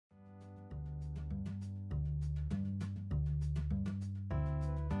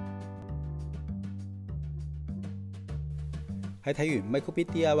喺睇完 makecode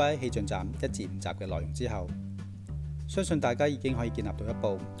DIY 氣象站1至5集嘅內容之後，相信大家已經可以建立到一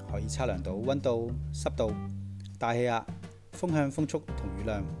部可以測量到溫度、濕度、大氣壓、風向、風速同雨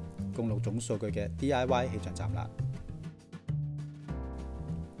量共6種數據嘅 DIY 氣象站啦。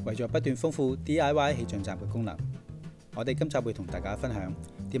為咗不斷豐富 DIY 氣象站嘅功能，我哋今集會同大家分享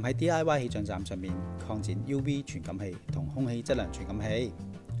點喺 DIY 氣象站上面擴展 UV 傳感器同空氣質量傳感器，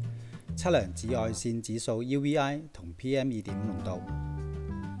測量紫外線指數 UVI 同 PM2.5 濃度。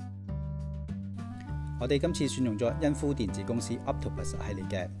我哋今次選用咗恩孚電子公司 Octopus 系列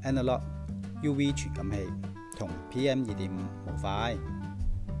嘅 Analog UV 傳感器同 PM2.5 模塊。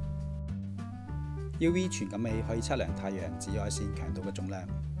UV 傳感器可以測量太陽紫外線強度嘅總量，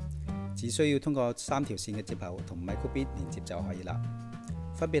只需要通過3條線嘅接口同 makecode 連接就可以啦。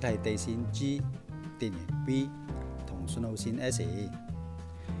分別係地線 G、電源 V 同信號線 S。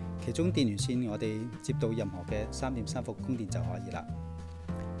其中電源線我哋接到任何嘅 3.3 伏供電就可以啦。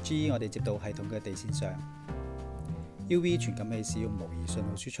G 我哋接到系統嘅地線上。UV 傳感器使用模擬信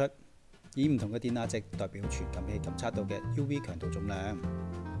號輸出，以唔同嘅電壓值代表傳感器感測到嘅 UV 強度總量。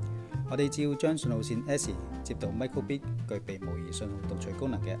我哋只要將信號線 S 接到 makecode 具備模擬信號讀取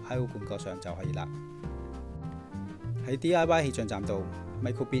功能嘅 I/O 管角上就可以啦。喺 DIY 氣象站度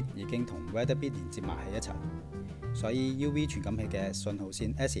makecode 已經同 weather-bit 連接埋喺一齊，所以 UV 傳感器嘅信號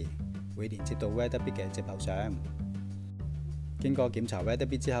線 S 會連接到 weather-bit 嘅接口上。經過檢查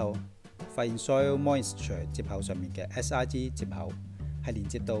weather-bit 之後，發現 soil moisture 接口上面嘅 SIG 接口係連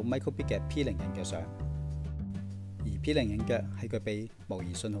接到 makecode 嘅 P0 引腳上，而 P0 引腳係具備模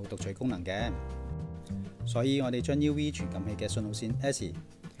擬信號讀取功能嘅，所以我哋將 UV 傳感器嘅信號線 S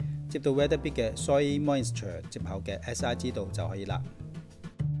接到 weather-bit 嘅 soil moisture 接口嘅 SIG 度就可以啦。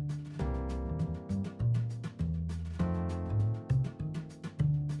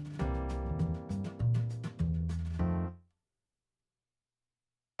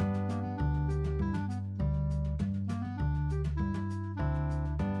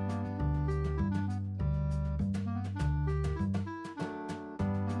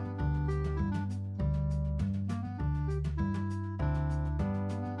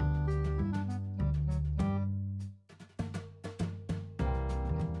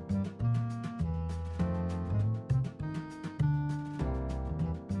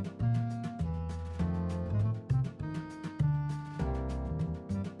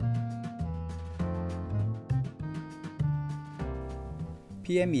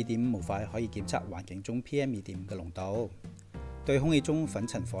PM2.5 模塊可以檢測環境中 PM2.5 嘅濃度，對空氣中粉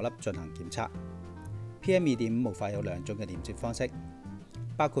塵顆粒進行檢測。PM2.5 模塊有2種嘅連接方式，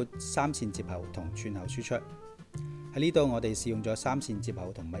包括3線接口同串口輸出。喺呢度我哋試用咗3線接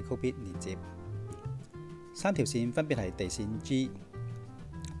口同 makecode 連接，3條線分別係地線 G、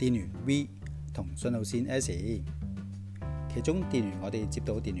電源 V 同信號線 S。其中電源我哋接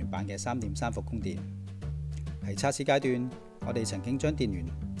到電源板嘅 3.3 伏供電。喺測試階段，我哋曾經將電源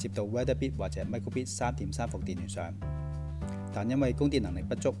接到 weather-bit 或者 makecode 3.3 伏電源上，但因為供電能力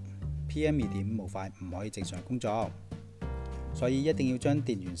不足 ，PM2.5 模塊唔可以正常工作，所以一定要將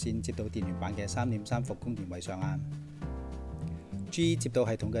電源線接到電源板嘅 3.3 伏供電位上啊。G 接到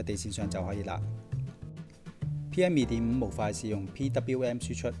系統嘅地線上就可以啦。PM2.5 模塊使用 PWM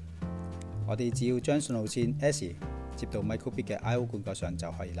輸出，我哋只要將信號線 S 接到 makecode 嘅 I/O 管角上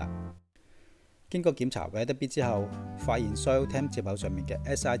就可以啦。經過檢查 weather-bit 之後，發現 soil temp 接口上面嘅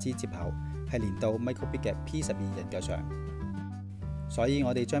SIG 接口係連到 makecode 嘅 P12 引腳上，所以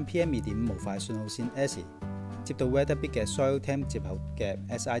我哋將 PM2.5 模塊信號線 S 接到 weather-bit 嘅 soil temp 接口嘅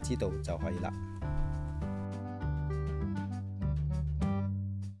SIG 度就可以啦。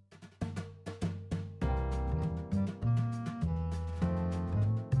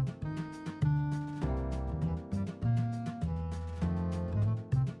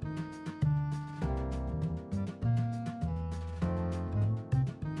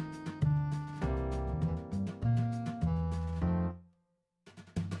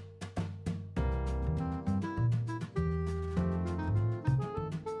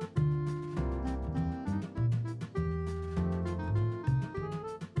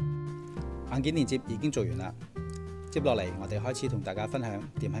硬件連接已經做完啦，接落嚟我哋開始同大家分享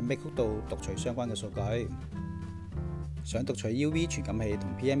點喺 makecode 度讀取相關嘅數據。想讀取 UV 傳感器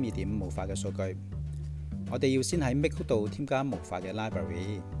同 PM2.5 模塊嘅數據，我哋要先喺 makecode 度添加模塊嘅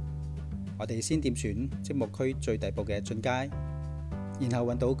library。我哋先點選積木區最底部嘅進階，然後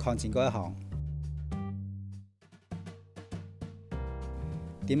揾到擴展嗰一行，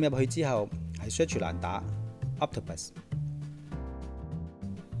點入去之後喺 search 欄打 Octopus，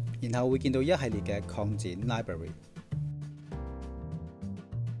 然後會見到一系列嘅擴展 library。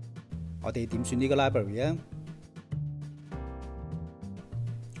我哋點選呢個 library 啊？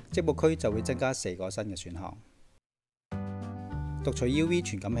積木區就會增加4個新嘅選項。讀取 UV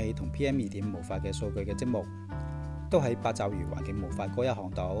傳感器同 PM2.5 模塊嘅數據嘅積木，都喺八爪魚環境模塊嗰一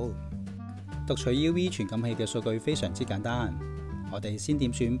項度。讀取 UV 傳感器嘅數據非常之簡單，我哋先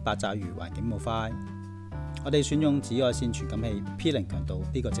點選八爪魚環境模塊，我哋選用紫外線傳感器 P0 強度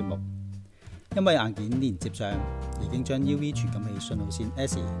呢個積木，因為硬件連接上已經將 UV 傳感器信號線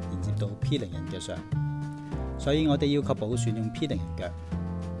S 連接到 P0 人腳上，所以我哋要確保選用 P0 人腳。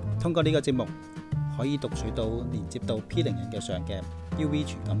通過呢個積木，可以讀取到連接到 P0 人腳上嘅 UV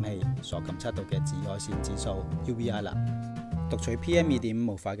傳感器所感測到嘅紫外線指數 UVI 啦。讀取 PM2.5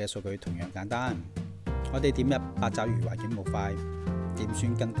 模塊嘅數據同樣簡單，我哋點入八爪魚環境模塊，點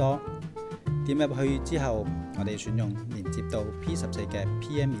選更多，點入去之後，我哋選用連接到 P14 嘅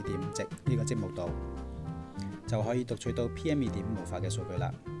PM2.5 值呢個積木度，就可以讀取到 PM2.5 模塊嘅數據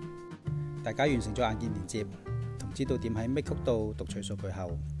啦。大家完成咗硬件連接，同知道點喺 makecode 度讀取數據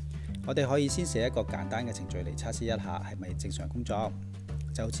後，我哋可以先寫一個簡單嘅程序嚟測試一下係咪正常工作，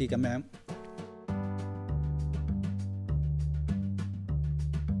就好似咁樣。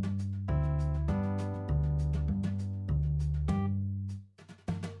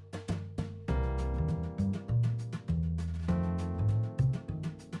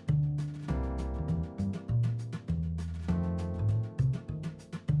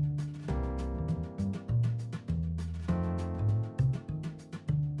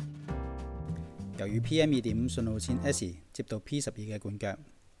由於 PM2.5 信號線 S 接到 P12 嘅管腳，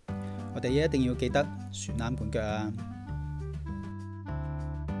我哋一定要記得選啱管腳啊！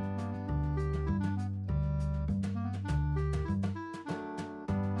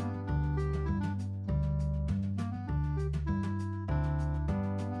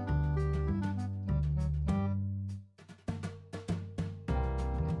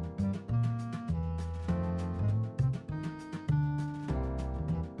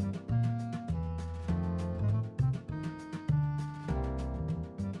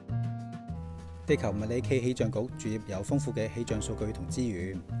地球物理暨氣象局主頁有豐富嘅氣象數據同資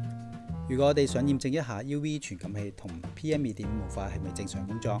源。如果我哋想驗證一下 UV 傳感器同 PM2.5 模塊係咪正常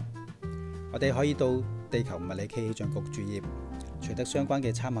工作，我哋可以到地球物理暨氣象局主頁取得相關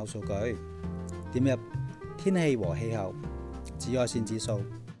嘅參考數據，點入天氣和氣候、紫外線指數，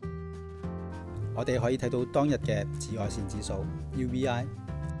我哋可以睇到當日嘅紫外線指數 UVI，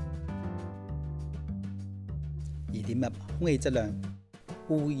 而點入空氣質量、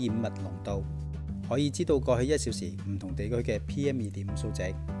污染物濃度，可以知道過去1小時唔同地區嘅 PM2.5 數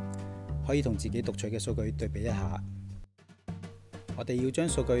值，可以同自己讀取嘅數據對比一下。我哋要將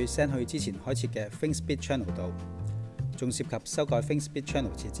數據 send 去之前開設嘅 ThinkSpeed Channel 度，仲涉及修改 ThinkSpeed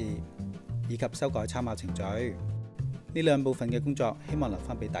Channel 設置，以及修改參考程序。呢兩部分嘅工作，希望留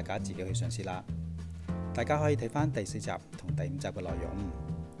翻俾大家自己去嘗試啦。大家可以睇翻第4集同第5集嘅內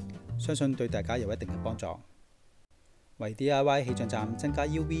容，相信對大家有一定嘅幫助。為 DIY 氣象站增加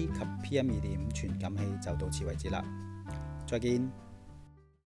UV 及PM2.5 傳感器就到此為止啦，再見。